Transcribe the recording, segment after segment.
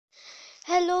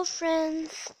Hello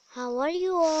friends, how are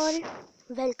you all?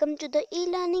 Welcome to the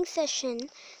e-learning session.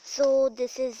 So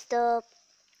this is the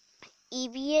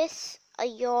EVS,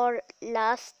 your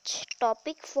last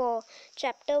topic for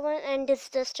chapter 1, and this is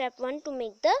the step 1 to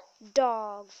make the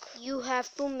dog. You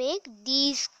have to make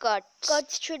these cuts.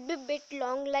 Cuts should be bit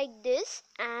long like this,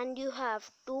 and you have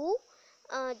to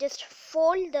just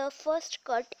fold the first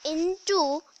cut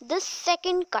into the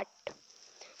second cut,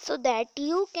 so that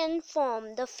you can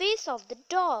form the face of the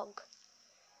dog,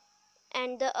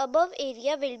 and the above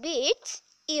area will be its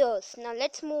ears. Now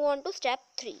let's move on to step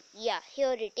 3.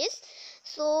 Here it is.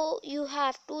 So you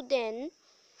have to then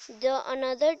the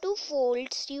another two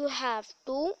folds, you have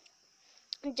to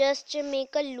just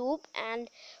make a loop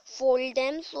and fold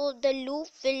them, so the loop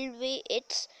will be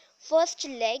its first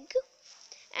leg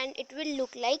and it will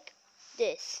look like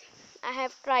this. I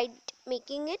have tried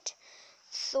making it,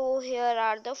 so here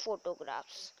are the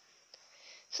photographs.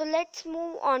 So let's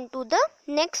move on to the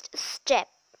next step.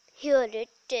 Here it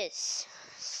is.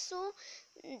 So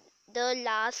the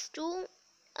last two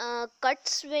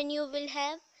cuts, when you will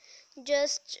have,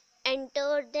 just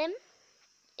enter them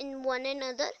in one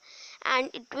another and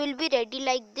it will be ready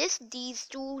like this. These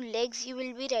two legs you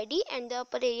will be ready, and the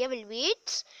upper area will be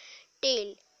its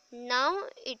tail. Now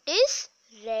it is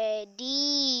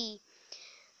ready.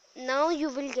 Now you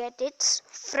will get its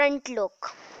front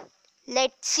look.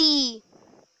 Let's see.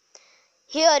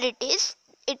 Here it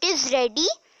is ready,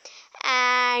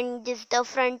 and this is the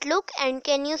front look. And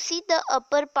can you see the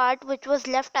upper part which was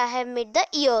left? I have made the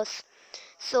ears.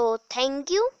 So thank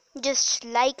you. Just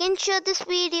like and share this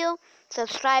video.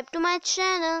 Subscribe to my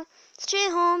channel. Stay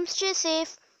home, stay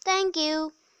safe. Thank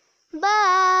you.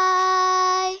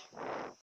 Bye.